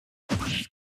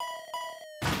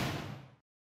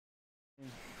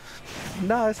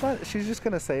No, it's not. She's just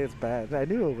gonna say it's bad. I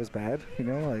knew it was bad. You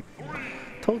know, like,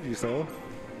 told you so.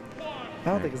 I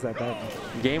don't think it's that bad.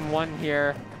 Game 1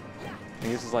 here. I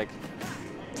think this is like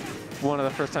one of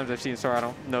the first times I've seen Sora. I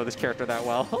don't know this character that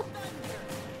well.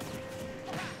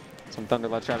 Some Thunder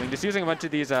Ledge trapping. Just using a bunch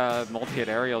of these multi-hit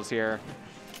aerials here.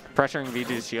 Pressuring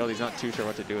VG's shield. He's not too sure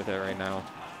what to do with it right now.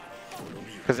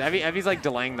 Because Evie's like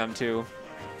delaying them too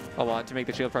a lot to make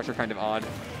the shield pressure kind of odd.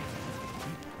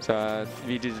 So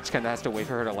VG just kind of has to wait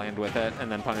for her to land with it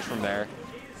and then punish from there.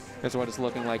 That's what it's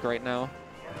looking like right now.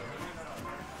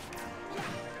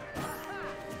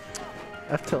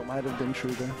 F tilt might have been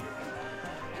true there.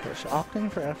 But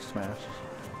opting for F smash.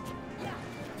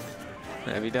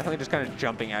 Evie definitely just kind of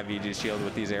jumping at VG's shield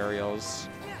with these aerials.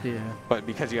 Yeah. But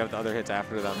because you have the other hits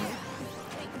after them,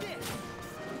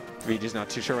 VG's not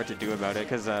too sure what to do about it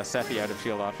because Sephi out of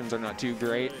shield options are not too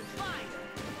great.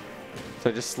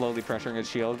 So just slowly pressuring his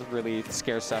shield really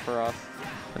scares Sephiroth.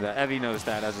 And Evie knows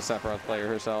that as a Sephiroth player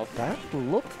herself. That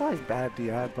looked like bad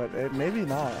DI, but maybe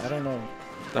not. I don't know.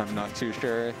 I'm not too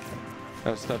sure.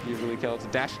 That stuff usually kills.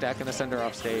 Dash deck and a sender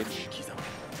off stage.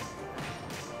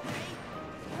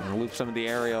 And loop some of the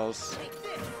aerials.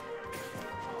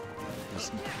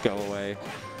 Just go away.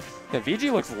 Yeah,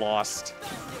 VG looks lost.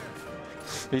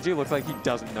 VG looks like he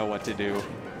doesn't know what to do.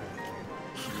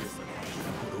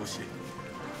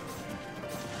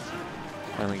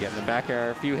 Finally getting the back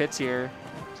air. A few hits here.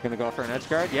 He's going to go for an edge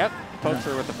guard. Yep. Pokes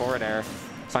her with the forward air.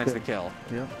 Finds the kill.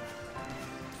 Yep.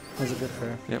 That was a good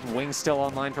fair. Yep. Wing's still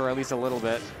online for at least a little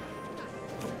bit.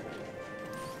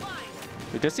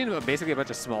 We've just seen basically a bunch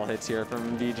of small hits here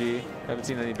from VG. Haven't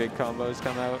seen any big combos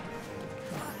come out.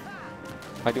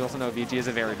 I do also know VG is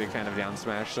a very big fan of down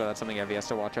smash, so that's something Evie has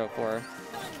to watch out for.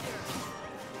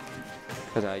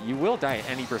 Because you will die at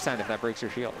any % if that breaks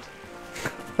your shield.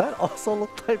 That also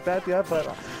looked like bad DI,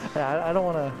 but I don't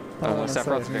want to.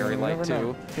 Sephiroth's very light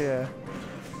too. Yeah.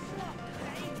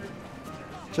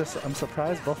 Just, I'm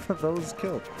surprised both of those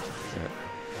killed. Yeah.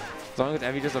 As long as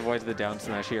Evie just avoids the down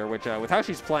smash here, which with how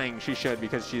she's playing, she should,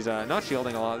 because she's not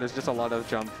shielding a lot. There's just a lot of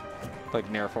jump, like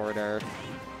nair forward air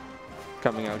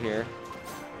coming out here.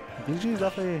 VG's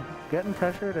definitely getting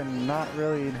pressured and not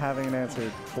really having an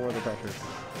answer for the pressure.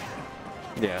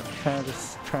 Yeah. Kind of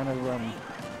just trying to run.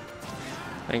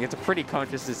 I think it's a pretty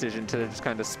conscious decision to just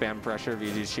kind of spam pressure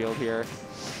VG's shield here.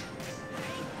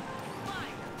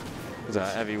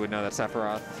 Because Evie would know that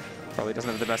Sephiroth probably doesn't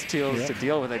have the best tools to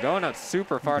deal with it. Going out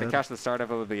super far to catch the start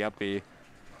of it with the up B.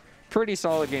 Pretty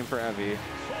solid game for Evie.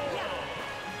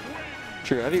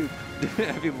 True,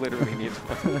 Evie literally needs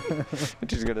one. And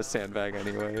she's going to sandbag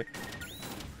anyway.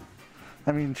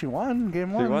 I mean, she won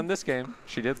game 1. She won this game.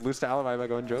 She did lose to Alibi by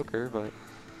going Joker, but...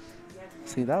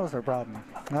 See, that was her problem.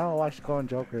 I don't know why she's going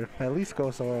Joker. At least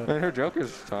go Sora. And her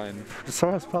Joker's fine.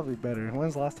 Sora's probably better.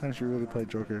 When's the last time she really played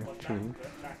Joker? True.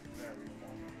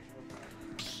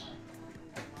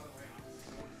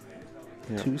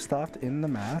 Yeah. 2 stopped in the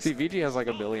mask. See, VG has like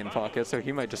a billion pockets, so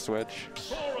he might just switch.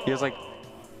 He has like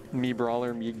me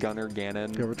Brawler, me Gunner,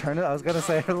 Ganon. Yeah, return it. I was gonna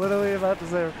say, literally about to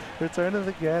say, return it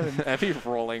again. Effie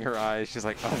rolling her eyes. She's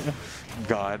like, oh,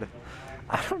 God.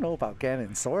 I don't know about Ganon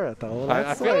and Sora though.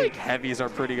 I feel like heavies are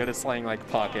pretty good at slaying like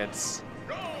pockets.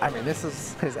 I mean, this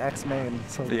is his X-main,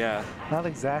 so yeah, not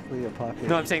exactly a pocket.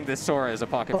 No, I'm saying this Sora is a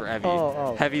pocket for Evie.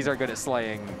 Oh. Heavies are good at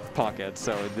slaying pockets,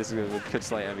 so this could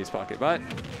slay Evie's pocket. But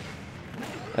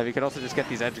Evie could also just get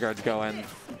these edge guards going.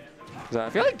 I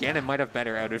feel like Ganon might have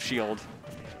better out of shield.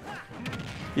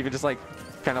 Even just like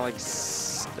kind of like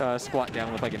squat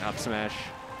down with like an up smash,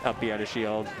 up B out of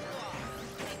shield.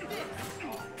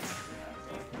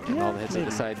 And all the hits at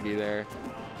the side B there.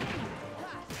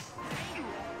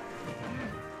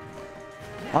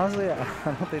 Honestly, I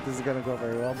don't think this is going to go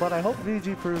very well, but I hope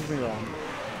VG proves me wrong.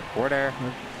 Forward air.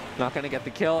 Not going to get the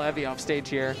kill. Evie off stage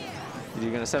here. You're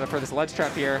going to set up for this ledge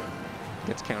trap here.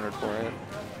 Gets countered for it.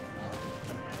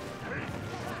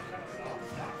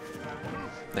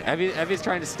 Evie's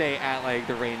trying to stay at like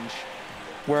the range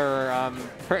where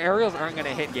her aerials aren't going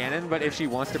to hit Ganon, but if she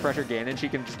wants to pressure Ganon, she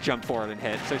can just jump forward and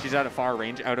hit. So she's at a far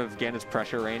range, out of Ganon's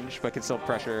pressure range, but can still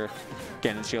pressure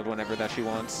Ganon's shield whenever that she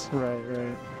wants. Right,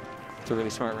 right. It's a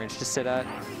really smart range to sit at.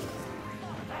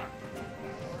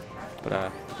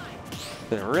 But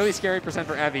the really scary percent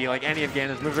for Evie, like any of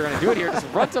Ganon's moves are going to do it here, just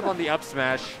runs up on the up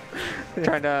smash,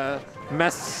 trying to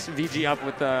mess VG up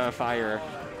with the fire.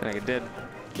 And like it did.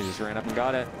 He just ran up and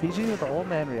got it. VG with the old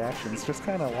man reactions, just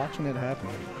kind of watching it happen.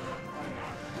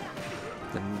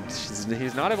 And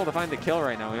he's not able to find the kill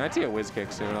right now. We might see a whiz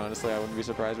kick soon, honestly. I wouldn't be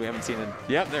surprised. We haven't seen it.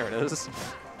 Yep, there it is.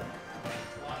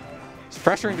 He's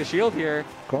pressuring the shield here.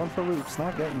 Going for loops,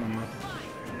 not getting them.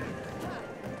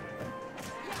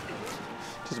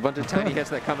 Just a bunch of tiny hits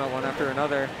that come out one after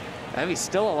another. And he's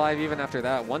still alive even after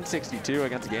that. 162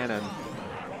 against Ganon.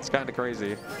 It's kind of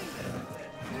crazy.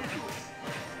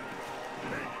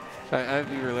 He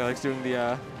really likes doing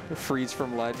the freeze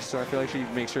from ledge, so I feel like she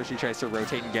makes sure she tries to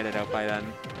rotate and get it out by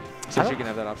then. So she can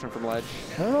have that option from ledge.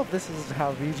 I don't know if this is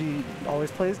how VG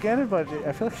always plays Ganon, but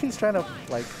I feel like he's trying to,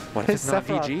 like, what if it's not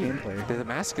Sephiroth VG? gameplay. The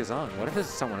mask is on. What if it's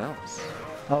someone else?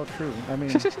 Oh, true. I mean,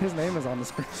 his name is on the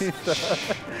screen.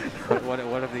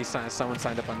 what if someone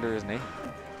signed up under his name?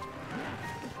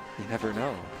 You never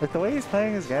know. Like, the way he's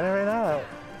playing his Ganon right now,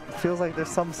 it feels like there's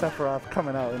some Sephiroth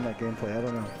coming out in that gameplay. I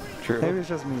don't know. True. Maybe it's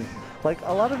just me. Like,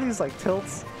 a lot of these, like,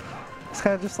 tilts, it's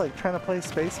kind of just, like, trying to play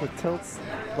space with tilts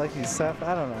like he's Seph.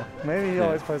 I don't know. Maybe he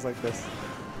always plays like this.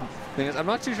 Thing is, I'm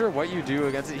not too sure what you do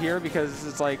against it here because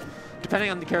it's like, depending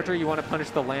on the character, you want to punish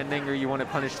the landing or you want to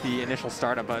punish the initial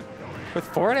startup. But with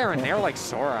forward air and nair like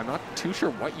Sora, I'm not too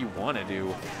sure what you want to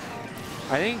do.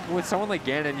 I think with someone like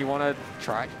Ganon, you want to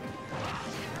try,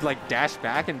 like, dash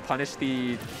back and punish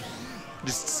the,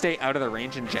 just stay out of the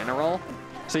range in general,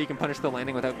 so you can punish the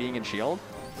landing without being in shield.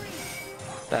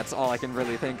 That's all I can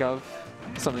really think of.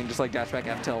 Something just like dash back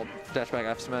F tilt, dash back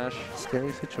F smash.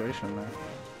 Scary situation, man.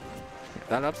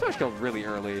 That up smash killed really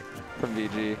early from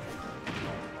VG.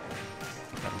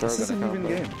 This is an even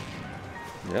game.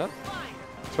 Yep.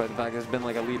 Despite the fact there's been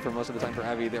like a lead for most of the time for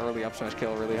Avi, the early up smash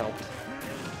kill really helped.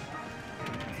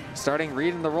 Starting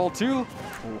Reed in the roll too.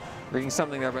 Reading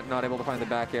something there, but not able to find the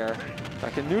back air.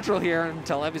 Back in neutral here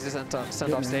until Evie's sent off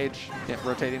stage. Yeah,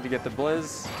 rotating to get the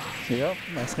blizz. Yep,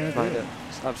 nice game. Find it.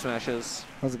 Up smashes.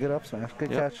 That was a good up smash.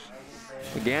 Good catch.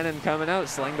 Ganon coming out,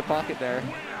 slaying the pocket there.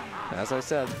 As I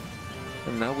said.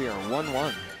 And now we are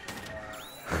 1-1.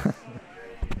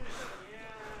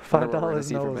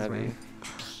 $5 knows, man.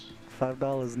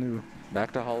 $5 new.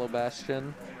 Back to Hollow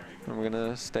Bastion. And we're going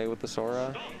to stay with the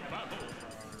Sora.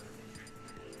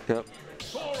 Yep.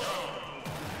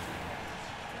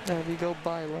 There we go,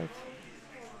 bye, life.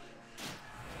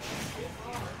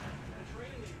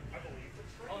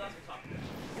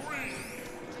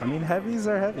 I mean, heavies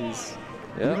are heavies.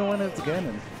 Yep. Even when it's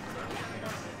Ganon.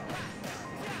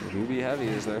 Ruby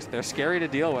heavies, they're scary to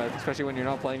deal with, especially when you're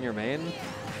not playing your main.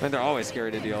 I mean, they're always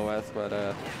scary to deal with, but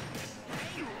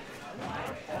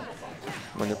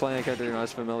when you're playing a character you're not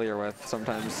as familiar with,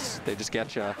 sometimes they just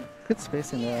get you. Good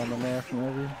spacing there on the nair from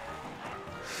Evie.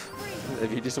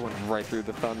 If you just went right through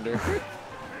the thunder.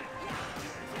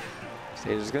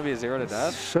 Stage is going to be a 0 to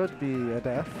death. Should be a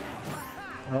death.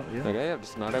 Oh, yeah. Okay, I'm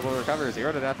just not able to recover.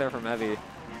 0 to death there from Heavy.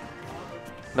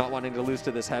 Not wanting to lose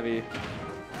to this Heavy.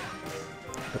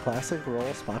 The classic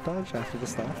roll spot dodge after the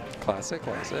stop. Classic,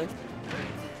 classic.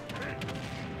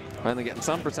 Finally getting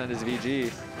some percentage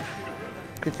VG.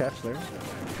 Good catch there.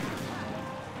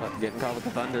 But getting caught with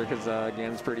the thunder because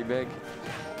Ganon's pretty big.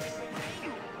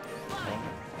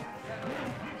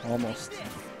 Almost.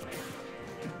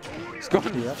 He's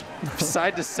going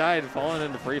side to side, falling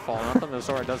into free fall. Nothing the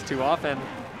Sora does too often.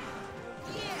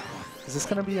 Is this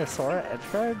going to be a Sora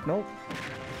edge guard? Nope.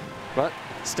 But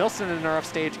still sending her off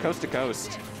stage coast to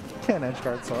coast. Can't edge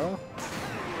guard Sora.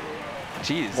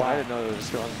 Jeez, wow. I didn't know it was a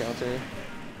strong counter.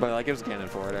 But like it was Ganon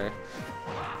forward air.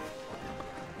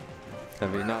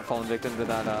 Heavy not falling victim to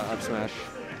that up smash.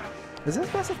 Is this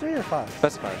best of 3 or 5?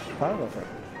 Best of 5. 5, okay.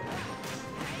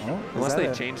 Oh, unless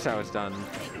they changed how it's done,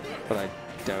 but I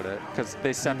doubt it, because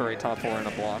they separate top 4 in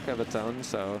a block of its own,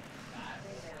 so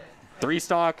 3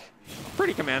 stock,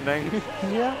 pretty commanding.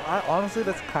 Yeah, honestly,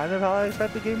 that's kind of how I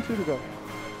expect the game 2 to go.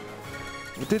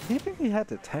 Did he think he had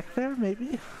to tech there,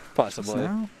 maybe? Possibly.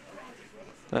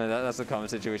 That's a common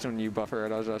situation when you buffer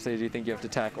it. I was about to say, do you think you have to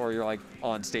tech, or you're like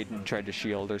on stage and tried to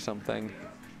shield or something?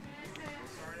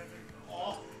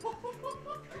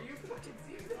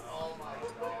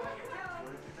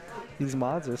 These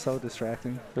mods are so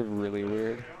distracting. They're really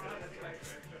weird.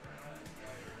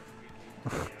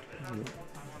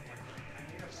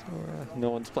 Sora.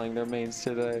 No one's playing their mains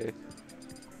today.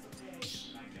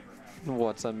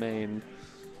 What's a main?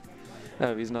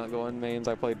 No, he's not going mains.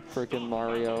 I played freaking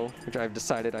Mario, which I've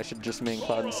decided I should just main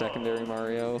Cloud and secondary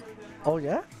Mario. Oh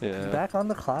yeah? Yeah. Back on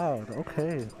the Cloud.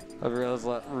 Okay. I've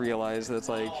realized that it's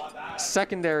like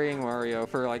secondarying Mario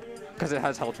for like, because it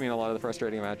has helped me in a lot of the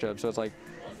frustrating matchups. So it's like,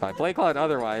 if I play Cloud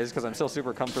otherwise, because I'm still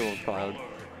super comfortable with Cloud,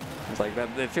 it's like that.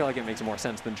 I feel like it makes more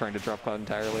sense than trying to drop Cloud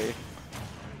entirely.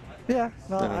 Yeah,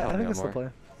 no, I think it's the play.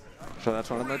 So that's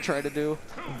what I'm gonna try to do.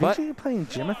 But you playing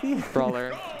Jimothy?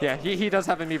 Brawler. Yeah, he does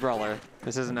have a me Brawler.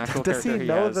 This is an actual character he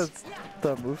has. Does he know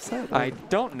the moveset? I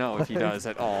don't know if he does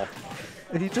at all.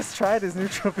 He just tried his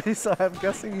neutral B, so I'm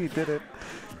guessing he did it.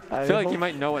 I feel like he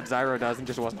might know what Zyro does and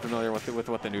just wasn't familiar with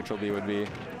what the neutral B would be.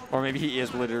 Or maybe he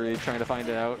is literally trying to find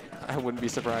it out. I wouldn't be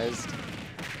surprised.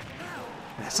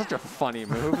 That's such a funny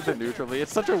move, the neutral B.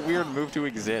 It's such a weird move to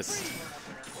exist.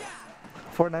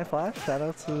 Fortnite Flash, shout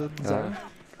out to Zyro.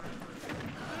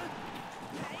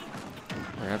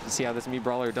 We're gonna have to see how this Mii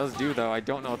Brawler does do, though. I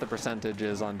don't know what the percentage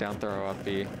is on down throw up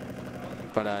B.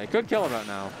 But it could kill about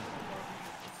now.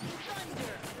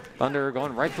 Thunder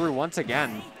going right through once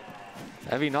again.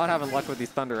 Evie not having luck with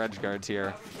these Thunder edge guards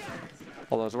here.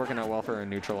 Although it's working out well for her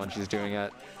neutral when she's doing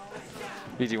it.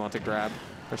 VG wants to grab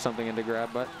or something into grab,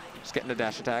 but just getting a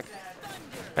dash attack.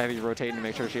 Evie rotating to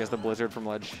make sure she has the Blizzard from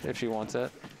ledge if she wants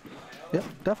it. Yep,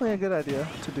 definitely a good idea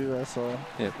to do so.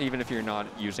 Yeah, even if you're not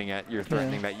using it, you're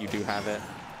threatening that you do have it.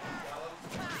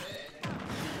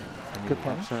 Good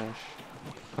punch. Oh,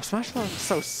 Smash looks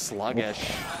so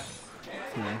sluggish.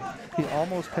 Yeah. He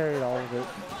almost parried all of it.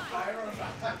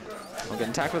 We're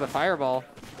getting attacked with a fireball,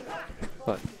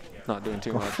 but not doing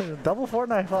too much. Double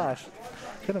Fortnite Flash.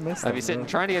 Could have missed that. Evie sitting,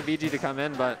 trying to get VG to come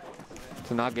in, but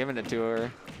not giving it to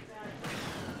her.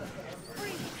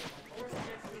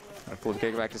 Flip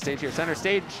kick back to stage here, center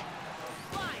stage.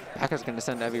 Backer's going to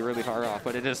send Evie really far off,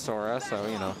 but it is Sora, so,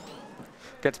 you know.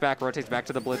 Gets back, rotates back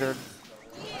to the Blizzard.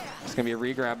 It's going to be a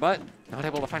re-grab, but not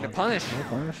able to find a punish. No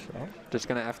punish. Oh. Just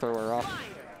going to F-throw her off.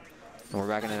 And we're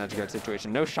back in an edge guard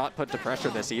situation. No shot put to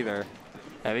pressure this either.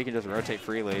 Evie can just rotate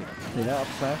freely. Yeah, up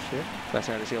smash here.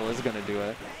 Best out of shield is going to do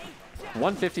it.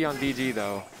 150 on VG,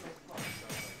 though.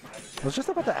 I was just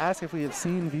about to ask if we had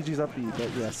seen VG's up B,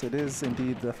 but yes, it is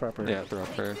indeed the frapper. Yeah, the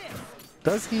upper.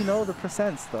 Does he know the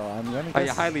percents, though? I'm gonna guess. I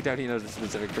highly doubt he knows the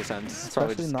specific percents.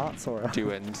 Especially Probably not Sora.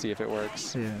 Do it and see if it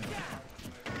works. Yeah.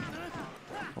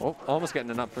 Oh, almost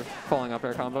getting an up, falling up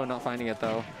air combo, not finding it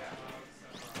though.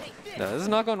 No, this is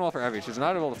not going well for Evie. She's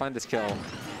not able to find this kill.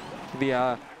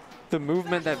 The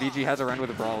movement that VG has around with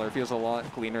the Brawler feels a lot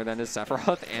cleaner than his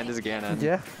Sephiroth and his Ganon.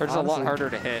 Yeah, Or just a lot harder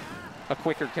to hit. A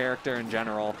quicker character in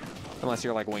general, unless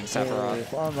you're like Wing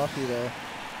Sephiroth. Well, unlucky there.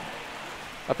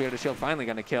 Up here to shield, finally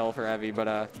going to kill for Evie, but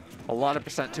a lot of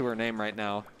percent to her name right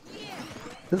now.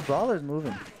 This Brawler's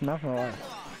moving, not gonna lie.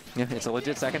 Yeah, it's a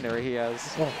legit secondary he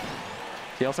has. Oh.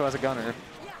 He also has a gunner.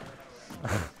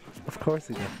 Of course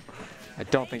he does. I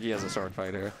don't think he has a sword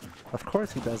fighter. Of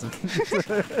course he doesn't.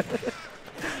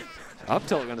 Up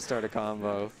tilt going to start a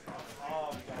combo.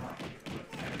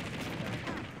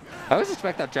 I always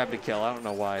expect that jab to kill. I don't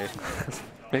know why.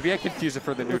 Maybe I confuse it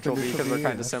for the neutral B because they're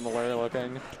kind of similar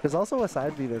looking. There's also a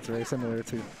side B that's very similar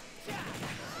too.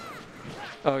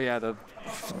 Oh yeah, the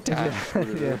dash.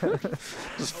 Yeah.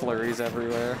 Just flurries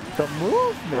everywhere. The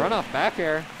movement. Run off back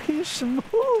air. He's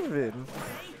moving.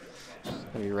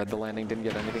 Maybe read the landing, didn't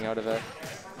get anything out of it.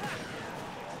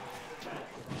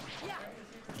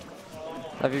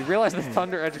 Have you realized the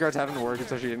Thunder edge guards haven't worked,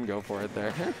 so she didn't go for it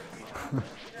there.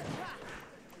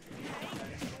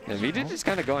 Yeah, VG just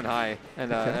kind of going high,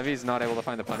 and Evie's not able to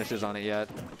find the punishes on it yet.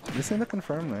 Missing the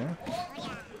confirm there.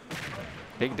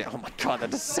 Big down. Oh my god,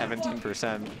 that does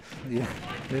 17%. Yeah,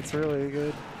 it's really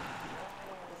good.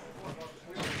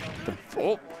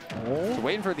 He's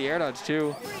waiting for the air dodge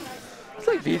too. It's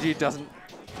like VG doesn't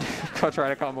try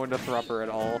to combo into Thrupper at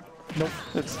all. Nope.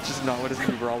 It's just not what his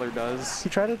Mii Brawler does. He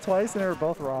tried it twice and they were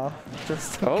both raw.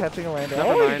 Just catching a landing.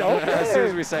 Never mind. Okay. As soon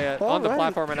as we say it. All on the right.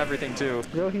 platform and everything too.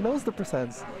 Yo, he knows the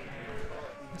percents.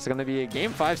 It's going to be a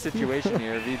game 5 situation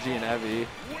here, VG and Evie.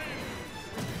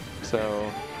 So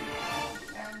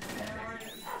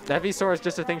Evie Sora is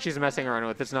just a thing she's messing around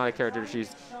with. It's not a character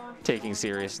she's taking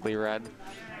seriously, Red.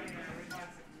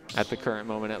 At the current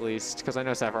moment, at least. Because I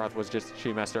know Sephiroth was just,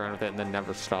 she messed around with it and then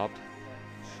never stopped.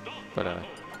 But,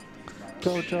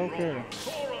 Go Joker.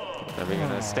 Are we going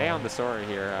to stay on the Sora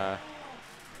here?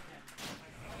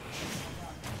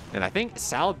 And I think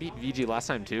Sal beat VG last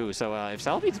time, too. So if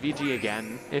Sal beats VG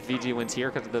again, if VG wins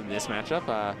here because of this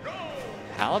matchup,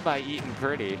 Alibi eating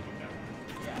pretty.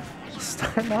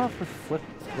 Starting off with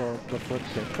the flip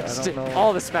kick. I don't know.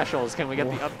 All the specials. Can we get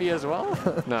the up B as well?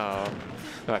 No.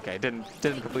 Okay, didn't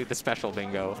complete the special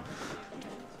bingo.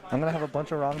 I'm gonna have a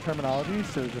bunch of wrong terminology,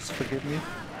 so just forgive me.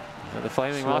 The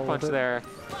flaming Mach Punch there.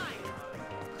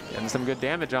 Getting some good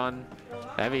damage on.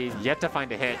 Evie yet to find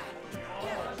a hit.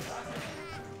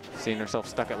 Seeing herself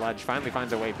stuck at ledge. Finally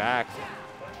finds a way back.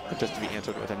 But just to be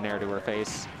answered with a nair to her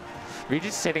face.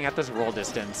 VG's sitting at this roll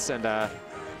distance, and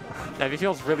Evie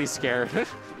feels really scared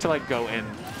to like go in.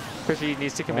 Because she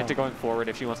needs to commit to going forward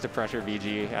if she wants to pressure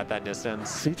VG at that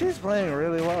distance. VG's playing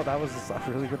really well. That was a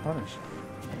really good punish.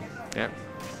 Yep.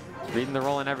 Reading the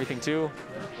roll and everything too.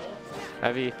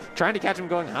 Evie trying to catch him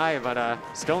going high, but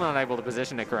still not able to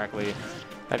position it correctly.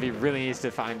 Evie really needs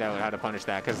to find out how to punish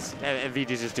that because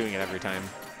VG's just doing it every time.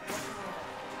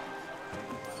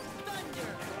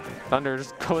 Thunder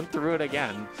just going through it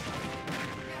again.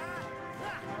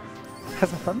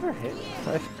 Has a Thunder hit?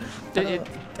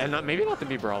 And maybe not the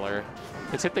Mii Brawler.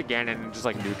 It's hit the Ganon and just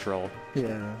like neutral.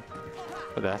 Yeah.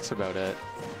 But that's about it.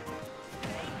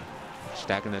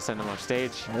 Stacking to send him off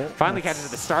stage. Yep, Finally catches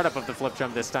the startup of the flip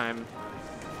jump this time.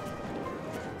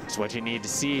 That's what you need to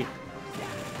see.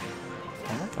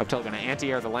 Up tilt gonna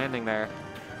anti-air the landing there.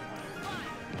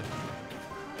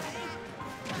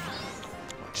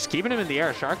 Just keeping him in the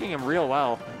air, sharking him real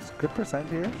well. It's good percent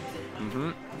here.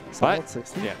 Mm-hmm. Solid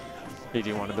 60. Yeah.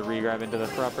 VG wanted the re-grab into the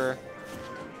thropper.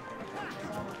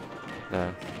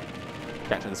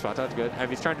 Catching the spot dodge, good.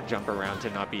 He's trying to jump around to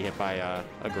not be hit by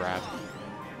a grab.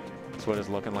 That's what it's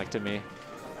looking like to me.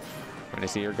 When I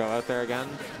see her go out there again.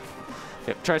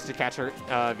 Yep, tries to catch her,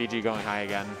 VG going high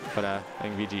again, but I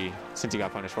think VG, since he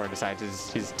got punished for it,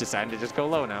 he's decided to just go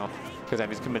low now because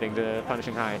Evie's committing to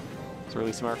punishing high. It's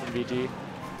really smart from VG.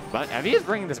 But Evie is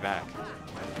bringing this back.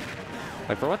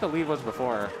 Like, for what the lead was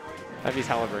before, Evie's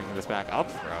hella bringing this back. Up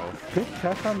throw. Good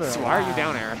catch on there. So why are you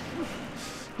down air?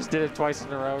 Just did it twice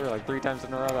in a row, or like 3 times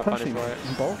in a row, got punished for it.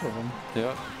 Both of them.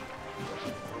 Yep.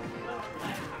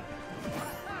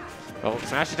 Oh,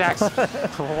 smash attacks.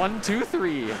 1, 2,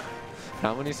 3.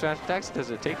 How many smash attacks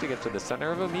does it take to get to the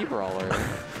center of a Mii Brawler?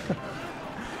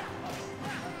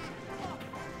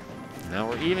 Now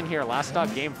we're even here. Last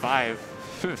stop, game 5.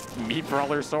 Mii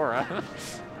Brawler Sora.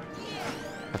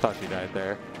 I thought she died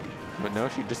there. But no,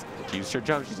 she just used her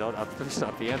jump. She's up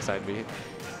the inside B.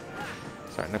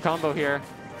 Starting a combo here.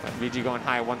 VG going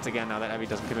high once again now that Evie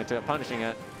doesn't commit to punishing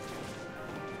it.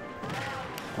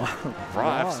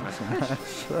 Raw F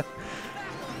smash.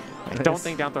 I don't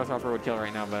think down throw thropper would kill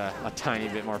right now, but a tiny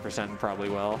bit more percent probably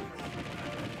will.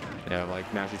 Yeah,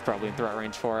 like now she's probably in threat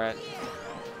range for it.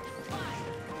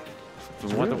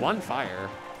 The one fire.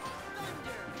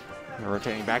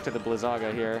 Rotating back to the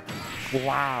Blizzaga here.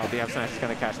 Wow. The F smash is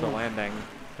going to catch the landing.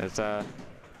 It's a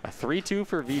 3-2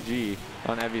 for VG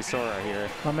on Evie Sora here.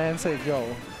 My man said,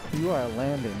 yo, you are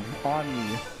landing on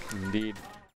me. Indeed.